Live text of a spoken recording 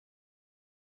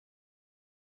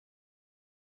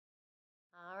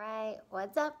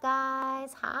What's up,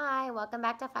 guys? Hi, welcome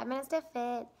back to 5 Minutes to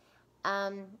Fit.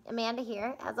 Amanda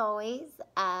here, as always.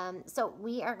 So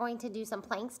we are going to do some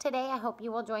planks today. I hope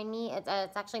you will join me. It's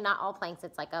actually not all planks.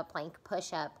 It's like a plank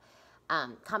push-up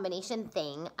combination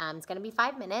thing. It's going to be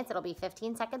 5 minutes. It'll be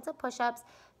 15 seconds of push-ups,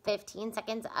 15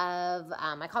 seconds of,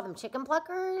 I call them chicken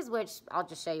pluckers, which I'll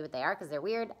just show you what they are because they're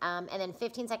weird. And then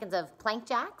 15 seconds of plank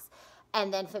jacks,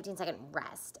 and then 15-second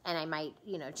rest. And I might,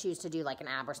 choose to do like an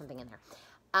ab or something in there.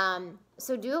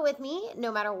 So do it with me,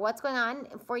 no matter what's going on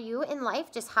for you in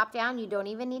life. Just hop down. You don't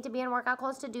even need to be in workout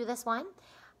clothes to do this one.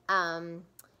 I'm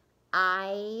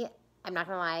not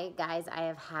gonna lie, guys, I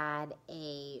have had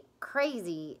a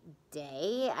crazy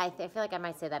day. I feel like I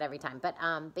might say that every time, but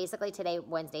basically today,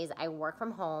 Wednesdays, I work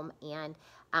from home, and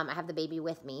I have the baby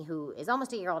with me who is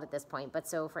almost a year old at this point. But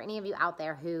so for any of you out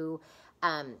there who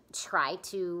try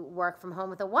to work from home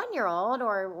with a 1-year-old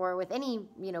or with any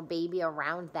baby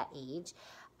around that age,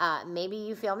 maybe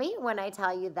you feel me when I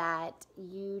tell you that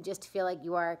you just feel like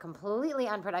you are completely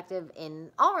unproductive in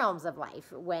all realms of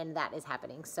life when that is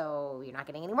happening. So you're not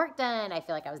getting any work done. I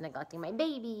feel like I was neglecting my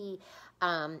baby.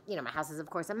 My house is of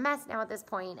course a mess now at this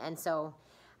point. And so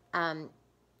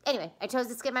anyway, I chose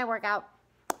to skip my workout.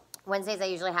 Wednesdays I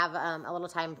usually have a little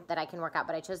time that I can work out,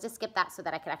 but I chose to skip that so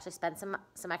that I could actually spend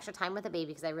some extra time with the baby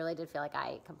because I really did feel like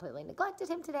I completely neglected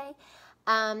him today.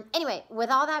 Anyway,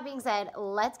 with all that being said,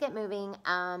 let's get moving.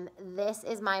 This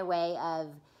is my way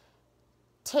of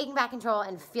taking back control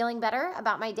and feeling better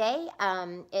about my day.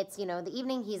 It's, the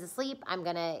evening, he's asleep. I'm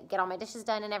going to get all my dishes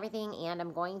done and everything, and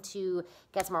I'm going to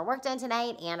get some more work done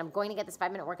tonight, and I'm going to get this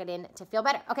 5-minute workout in to feel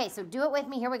better. Okay, so do it with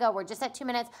me. Here we go. We're just at 2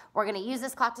 minutes. We're going to use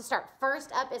this clock to start.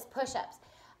 First up is push-ups.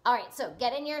 All right, so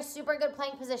get in your super good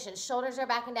plank position. Shoulders are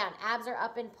back and down. Abs are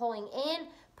up and pulling in.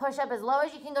 Push up as low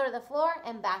as you can go to the floor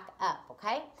and back up,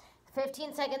 okay?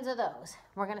 15 seconds of those.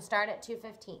 We're going to start at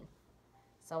 2:15.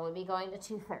 So we'll be going to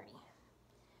 2:30.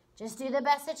 Just do the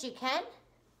best that you can.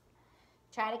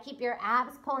 Try to keep your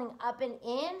abs pulling up and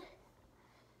in.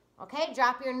 Okay,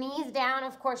 drop your knees down.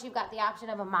 Of course, you've got the option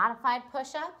of a modified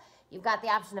push-up. You've got the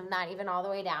option of not even all the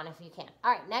way down if you can.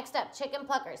 All right, next up, chicken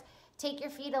pluckers. Take your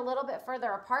feet a little bit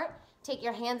further apart. Take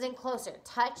your hands in closer.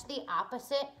 Touch the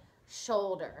opposite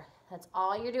shoulder. That's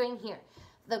all you're doing here.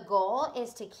 The goal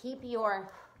is to keep your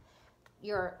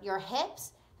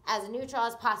hips as neutral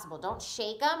as possible. Don't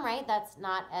shake them, right? That's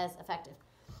not as effective.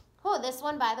 Oh, this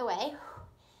one, by the way,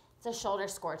 it's a shoulder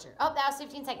scorcher. Oh, that was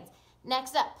 15 seconds.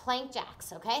 Next up, plank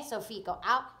jacks, okay? So feet go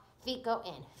out, feet go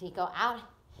in, feet go out,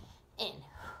 in.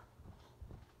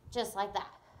 Just like that.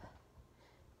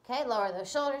 Okay, lower those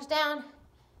shoulders down.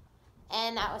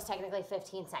 And that was technically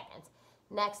 15 seconds.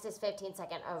 Next is 15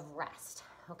 seconds of rest,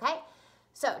 okay?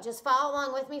 So just follow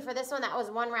along with me for this one. That was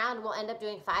 1 round. We'll end up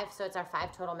doing 5, so it's our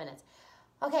 5 total minutes.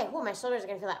 Okay, oh, my shoulders are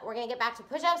gonna feel that. We're gonna get back to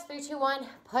push-ups. 3, 2, 1,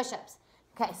 push-ups.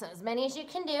 Okay, so as many as you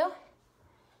can do.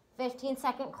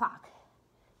 15-second clock.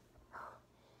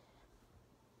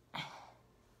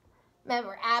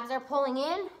 Remember, abs are pulling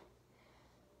in.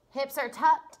 Hips are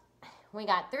tucked. We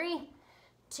got 3,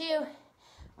 2,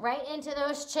 right into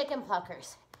those chicken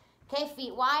pluckers. Okay,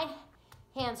 feet wide,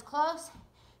 hands close.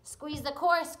 Squeeze the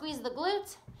core, squeeze the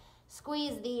glutes,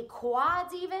 squeeze the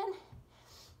quads even.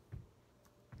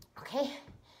 Okay,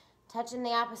 touching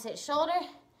the opposite shoulder.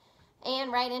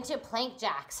 And right into plank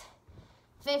jacks.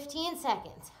 15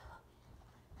 seconds.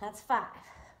 That's 5.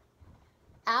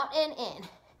 Out and in.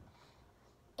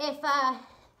 If,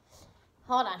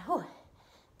 hold on. Whew.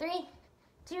 3,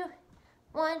 2,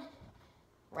 1,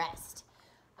 rest.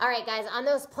 All right, guys, on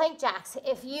those plank jacks,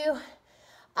 if you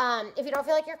don't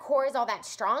feel like your core is all that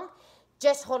strong,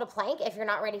 just hold a plank. If you're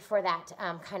not ready for that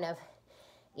kind of,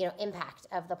 impact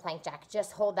of the plank jack,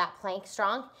 just hold that plank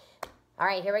strong. All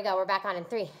right, here we go. We're back on in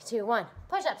 3, 2, 1.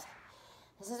 Push-ups.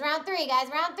 This is round 3, guys.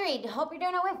 Round 3. Hope you're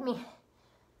doing it with me.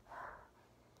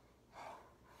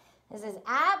 This is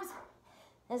abs.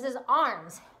 This is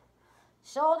arms.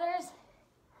 Shoulders.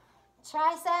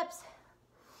 Triceps.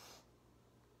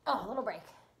 Oh, a little break.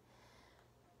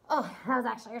 Oh, that was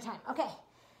actually your time. Okay.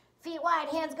 Feet wide,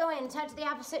 hands go in. Touch the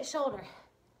opposite shoulder.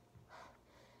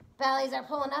 Bellies are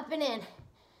pulling up and in.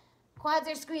 Quads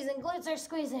are squeezing. Glutes are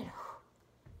squeezing.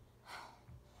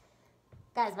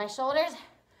 Guys, my shoulders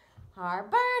are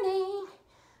burning.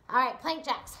 All right, plank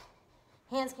jacks.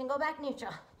 Hands can go back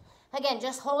neutral. Again,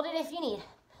 just hold it if you need.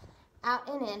 Out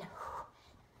and in.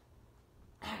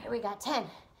 All right, we got 10,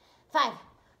 5,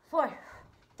 4,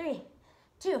 3,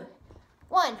 2,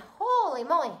 1. Holy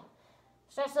moly.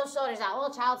 Stretch those shoulders out. A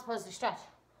little child's pose to stretch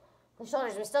the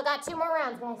shoulders. We still got 2 more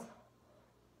rounds, guys.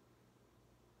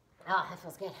 Oh, that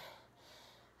feels good.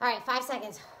 All right, 5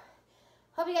 seconds.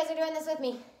 Hope you guys are doing this with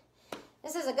me.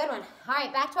 This is a good one. All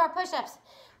right, back to our push-ups.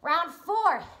 Round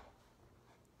 4.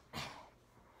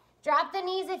 Drop the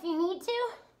knees if you need to.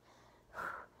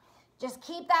 Just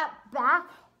keep that back.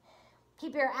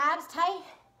 Keep your abs tight.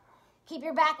 Keep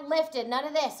your back lifted. None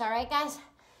of this, all right, guys?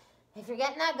 If you're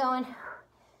getting that going.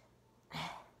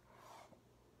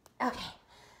 Okay.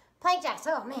 Plank jacks.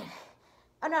 Oh, man.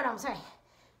 Oh, no, I'm sorry.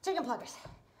 Chicken pluggers.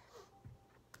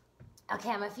 Okay,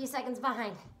 I'm a few seconds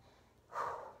behind.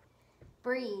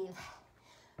 Breathe.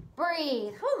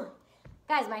 Breathe. Whew.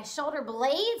 Guys, my shoulder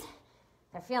blades,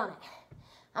 they're feeling it.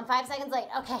 I'm 5 seconds late.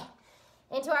 Okay.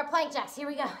 Into our plank jacks. Here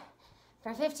we go.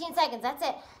 For 15 seconds. That's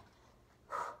it.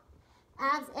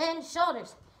 Abs and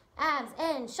shoulders. Abs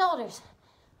and shoulders.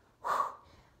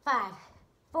 5,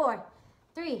 4,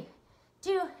 3,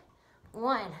 2,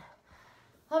 1.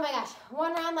 Oh my gosh.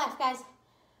 1 round left, guys.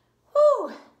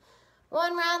 Woo!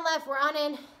 1 round left. We're on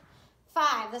in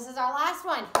 5. This is our last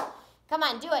one. Come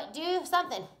on, do it. Do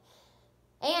something.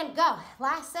 And go.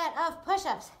 Last set of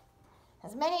push-ups.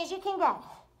 As many as you can get.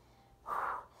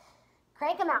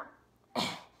 Crank them out.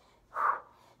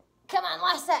 Come on,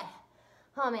 last set.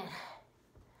 Oh, man.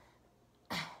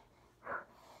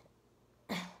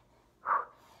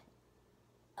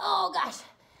 Oh, gosh.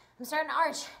 I'm starting to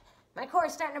arch. My core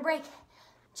is starting to break.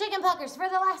 Chicken pluckers for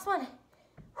the last one.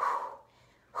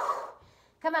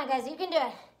 Come on, guys. You can do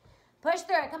it. Push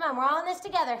through it. Come on. We're all in this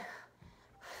together.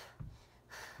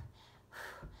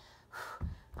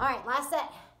 All right, last set.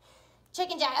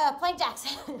 Plank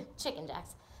jacks. Chicken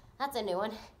jacks. That's a new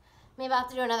one. Maybe I'll have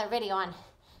to do another video on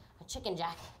a chicken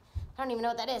jack. I don't even know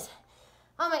what that is.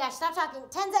 Oh my gosh, stop talking.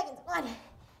 10 seconds. 1,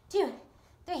 2,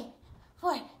 3,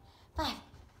 4, 5,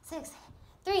 6,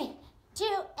 3, 2,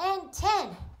 and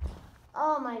 10.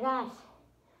 Oh my gosh.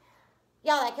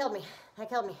 Y'all, that killed me. That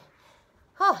killed me.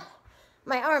 Oh,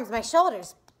 my arms, my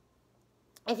shoulders.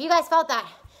 If you guys felt that,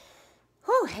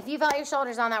 whew, if you felt your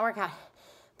shoulders on that workout,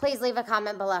 please leave a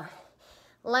comment below.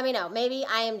 Let me know. Maybe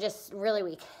I am just really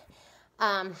weak.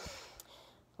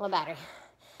 Low battery.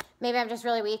 Maybe I'm just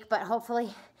really weak, but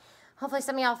hopefully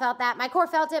some of y'all felt that. My core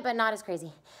felt it, but not as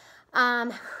crazy.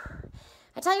 I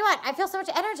tell you what, I feel so much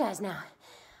energized now.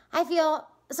 I feel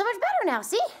so much better now.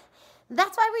 See?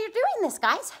 That's why we're doing this,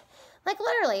 guys. Like,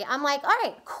 literally, I'm like, all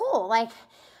right, cool. Like,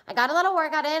 I got a little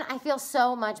workout in. I feel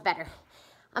so much better.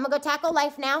 I'm going to go tackle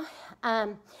life now.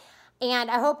 And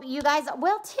I hope you guys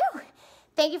will too.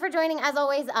 Thank you for joining. As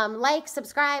always, like,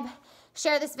 subscribe,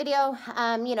 share this video,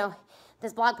 you know,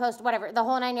 this blog post, whatever, the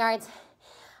whole 9 yards.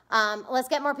 Let's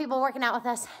get more people working out with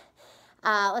us.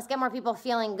 Let's get more people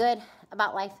feeling good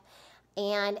about life.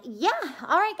 And yeah,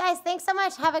 all right, guys, thanks so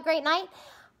much. Have a great night.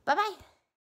 Bye-bye.